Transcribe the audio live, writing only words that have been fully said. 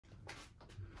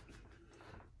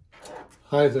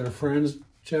Hi there, friends.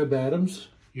 Jebb Adams.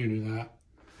 You knew that.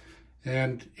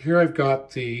 And here I've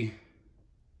got the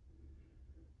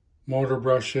motor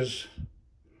brushes.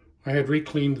 I had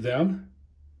re-cleaned them.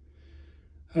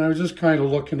 And I was just kind of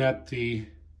looking at the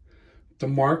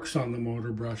marks on the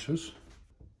motor brushes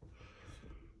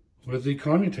with the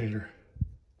commutator.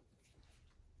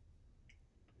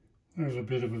 There's a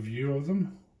bit of a view of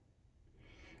them.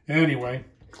 Anyway,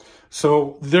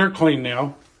 so they're clean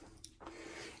now.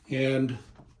 And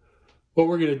what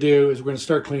we're going to do is we're going to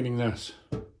start cleaning this.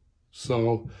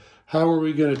 So how are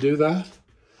we going to do that?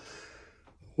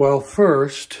 Well,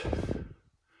 first,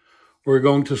 we're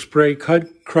going to spray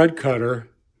KRUD Kutter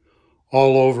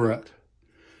all over it.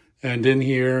 And in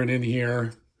here, and in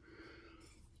here,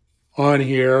 on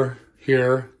here,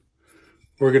 here.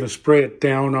 We're going to spray it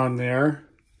down on there.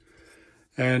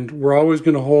 And we're always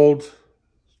going to hold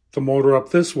the motor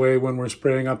up this way when we're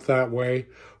spraying up that way.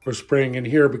 We're spraying in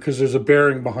here because there's a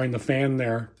bearing behind the fan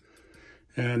there.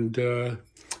 And there's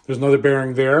another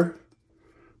bearing there.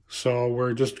 So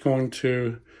we're just going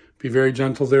to be very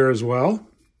gentle there as well.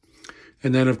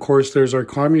 And then, of course, there's our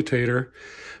commutator.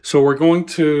 So we're going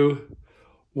to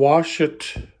wash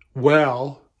it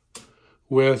well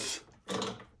with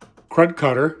KRUD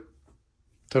Kutter.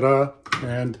 Ta-da!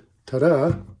 And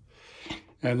ta-da!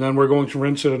 And then we're going to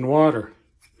rinse it in water.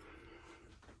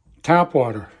 Tap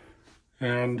water.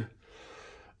 And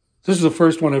this is the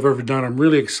first one I've ever done. I'm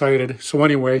really excited. So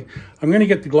anyway, I'm going to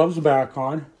get the gloves back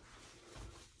on.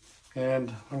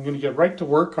 And I'm going to get right to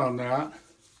work on that.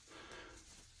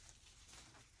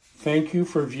 Thank you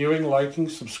for viewing, liking,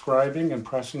 subscribing, and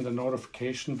pressing the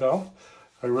notification bell.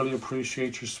 I really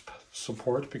appreciate your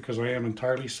support because I am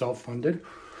entirely self-funded.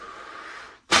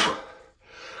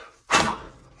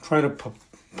 Trying to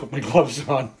put my gloves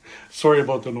on. Sorry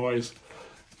about the noise.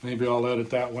 Maybe I'll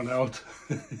edit that one out.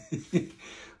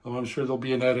 Oh, I'm sure there'll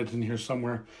be an edit in here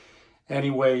somewhere.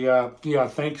 Anyway, yeah,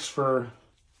 thanks for...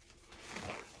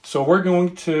 So we're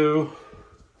going to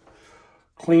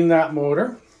clean that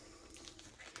motor.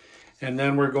 And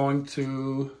then we're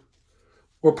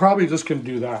probably just going to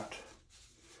do that.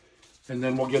 And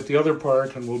then we'll get the other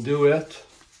part and we'll do it.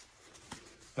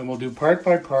 And we'll do part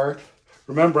by part.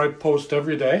 Remember, I post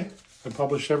every day. I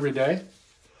publish every day.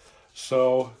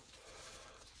 So...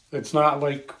 it's not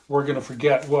like we're going to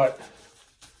forget what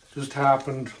just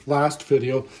happened last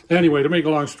video. Anyway, to make a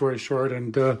long story short,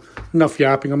 and enough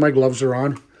yapping, my gloves are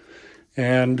on.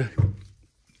 And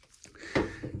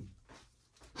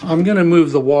I'm going to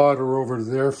move the water over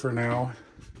there for now.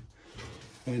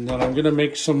 And then I'm going to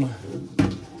make some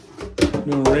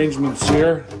new arrangements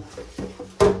here.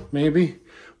 Maybe.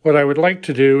 What I would like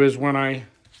to do is when I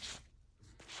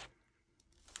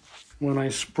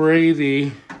spray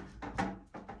the...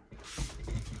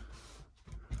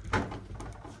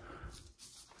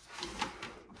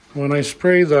 when I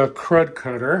spray the KRUD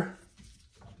Kutter,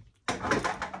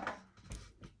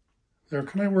 there,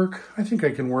 can I work? I think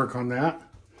I can work on that.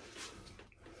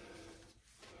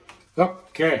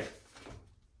 Okay.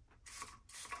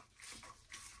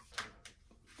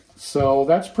 So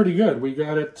that's pretty good. We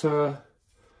got it,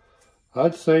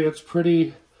 I'd say it's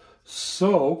pretty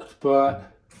soaked,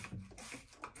 but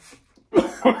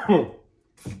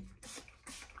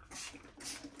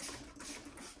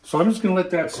so I'm just going to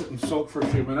let that sit and soak for a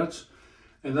few minutes.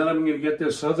 And then I'm going to get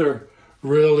this other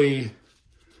really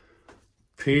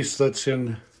piece that's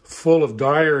full of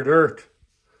dire dirt.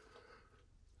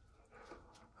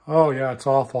 Oh yeah, it's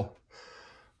awful.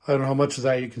 I don't know how much of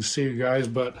that you can see, you guys,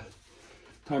 but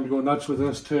time to go nuts with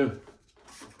this too.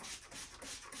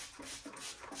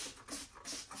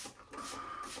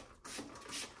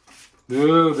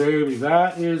 Oh baby,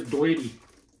 that is doity.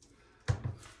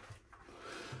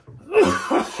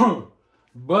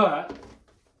 But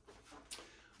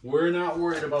we're not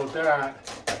worried about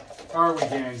that, are we,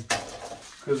 gang?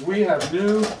 Because we have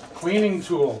new cleaning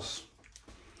tools.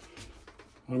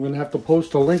 I'm going to have to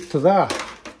post a link to that.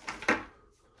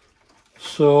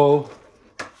 So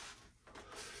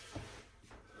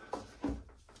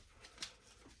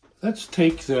let's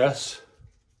take this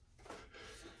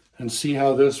and see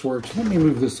how this works. Let me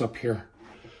move this up here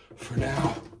for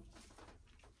now.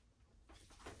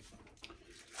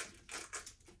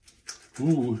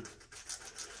 Ooh.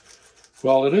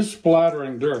 Well, it is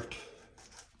splattering dirt.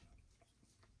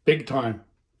 Big time.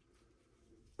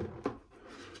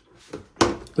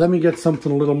 Let me get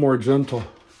something a little more gentle.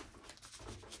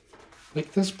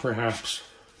 Like this, perhaps.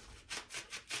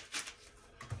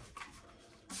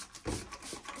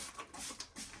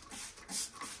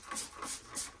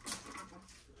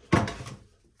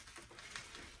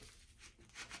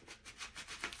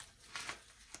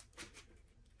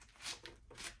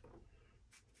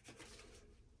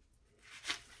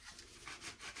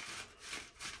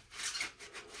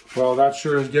 Well, that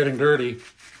sure is getting dirty.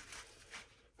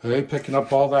 Hey, picking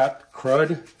up all that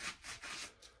crud.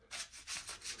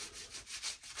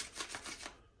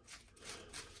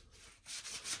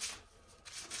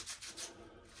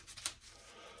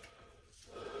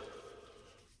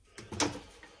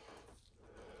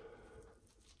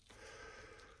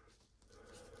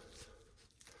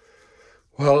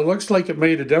 Well, it looks like it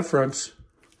made a difference.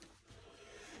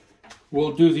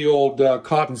 We'll do the old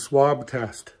cotton swab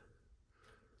test.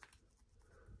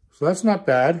 So that's not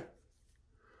bad.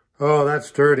 Oh, that's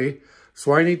dirty.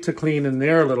 So I need to clean in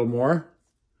there a little more.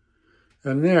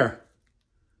 And there.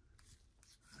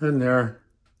 And there.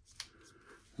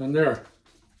 And there.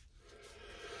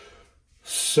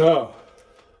 So,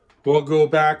 we'll go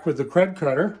back with the KRUD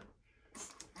cutter.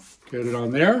 Get it on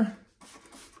there.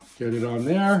 Get it on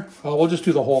there. Oh, we'll just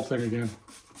do the whole thing again.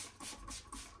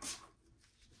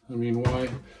 I mean, why?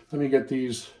 Let me get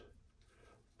these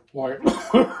wire.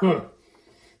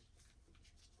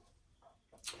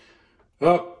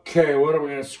 Okay, what are we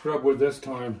going to scrub with this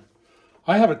time?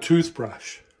 I have a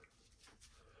toothbrush.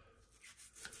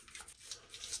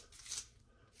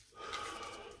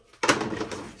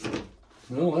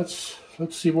 Well, let's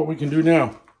see what we can do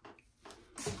now.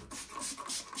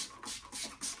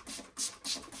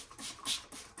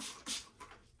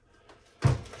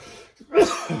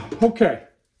 Okay,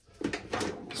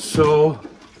 so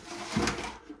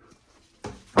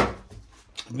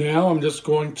now I'm just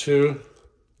going to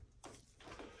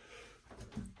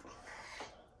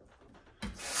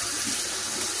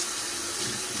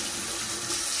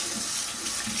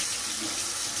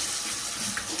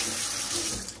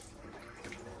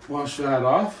wash that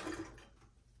off.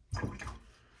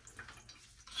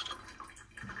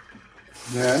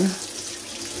 Then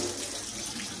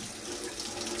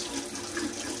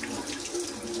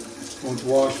going to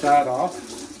wash that off.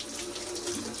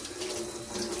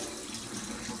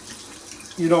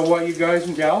 You know what, you guys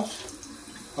and gals?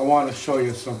 I want to show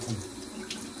you something.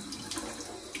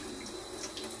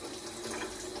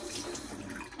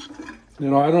 You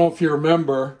know, I don't know if you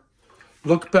remember,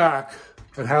 look back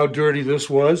at how dirty this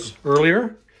was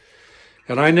earlier.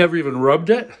 And I never even rubbed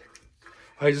it.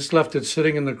 I just left it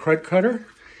sitting in the KRUD cutter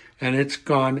and it's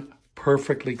gone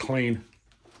perfectly clean.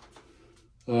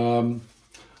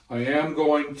 I am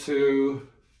going to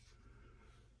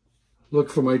look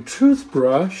for my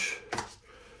toothbrush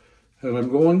and I'm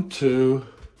going to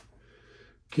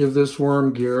give this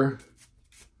worm gear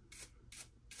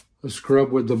a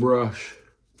scrub with the brush.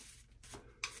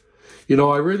 You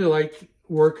know, I really like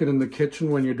working in the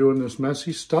kitchen when you're doing this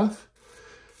messy stuff.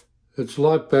 It's a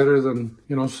lot better than,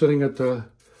 you know, sitting at the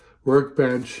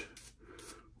workbench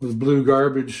with blue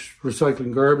garbage,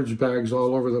 recycling garbage bags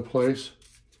all over the place.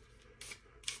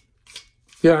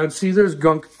 Yeah, and see, there's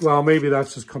gunk. Well, maybe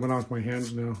that's just coming off my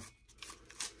hands now.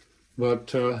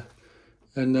 But,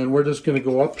 and then we're just going to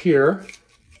go up here.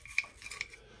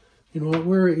 You know what,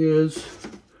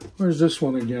 where's this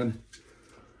one again?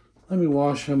 Let me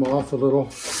wash him off a little.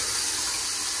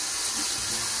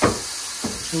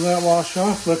 Will that wash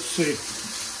off? Let's see.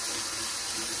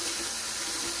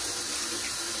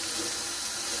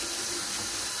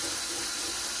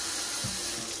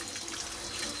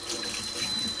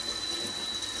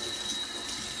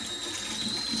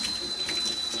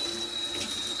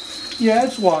 Yeah,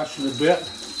 it's washing a bit.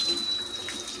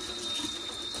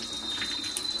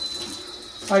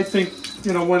 I think,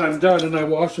 you know, when I'm done and I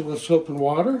wash it with soap and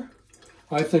water,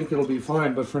 I think it'll be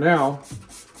fine. But for now,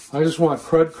 I just want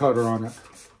KRUD cutter on it.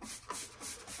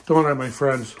 Don't I, my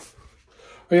friends?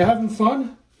 Are you having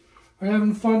fun? Are you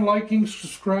having fun liking,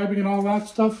 subscribing, and all that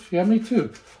stuff? Yeah, me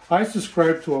too. I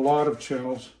subscribe to a lot of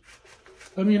channels.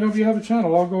 I mean, if you have a channel,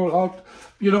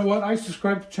 you know what? I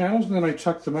subscribe to channels and then I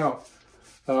check them out.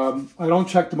 I don't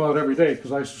check them out every day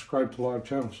because I subscribe to a lot of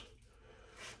channels.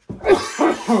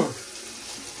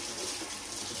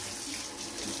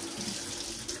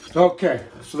 Okay,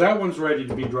 so that one's ready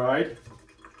to be dried.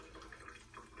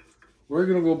 We're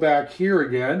going to go back here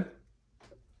again.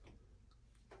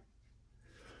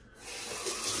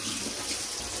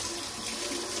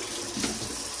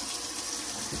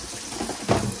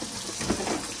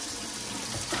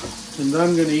 And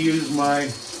I'm going to use my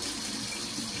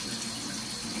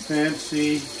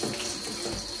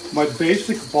my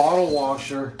basic bottle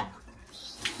washer.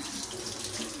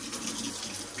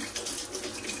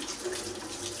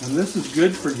 And this is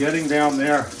good for getting down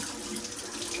there.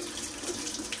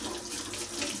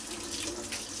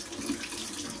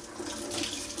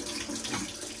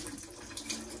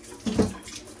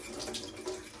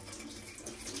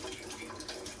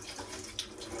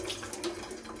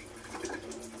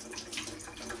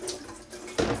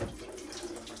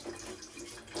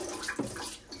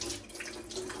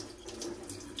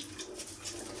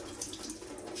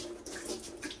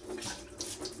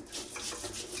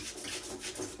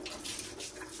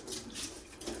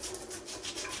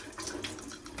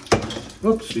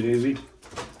 Oopsie daisy.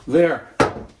 There.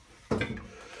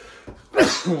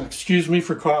 Excuse me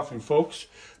for coughing, folks.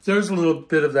 There's a little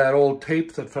bit of that old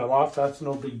tape that fell off. That's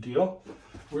no big deal.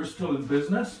 We're still in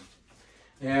business.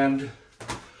 And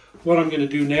what I'm going to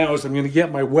do now is I'm going to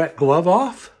get my wet glove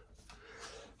off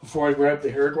before I grab the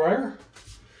hairdryer.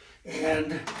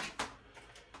 And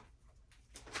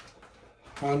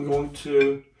I'm going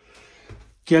to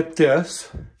get this,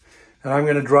 and I'm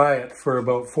going to dry it for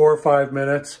about 4 or 5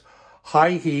 minutes.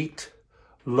 High heat,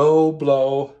 low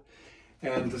blow,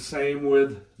 and the same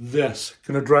with this.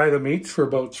 Going to dry them each for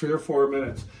about 3 or 4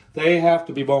 minutes. They have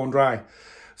to be bone dry.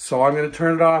 So I'm going to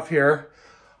turn it off here.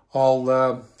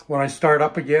 I'll when I start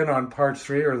up again on part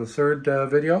 3 or the 3rd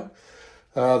video,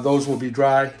 those will be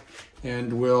dry,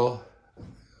 and we'll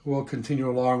continue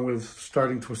along with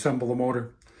starting to assemble the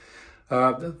motor.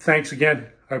 Thanks again.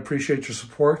 I appreciate your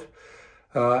support.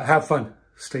 Have fun.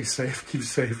 Stay safe. Keep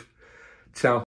safe. Ciao.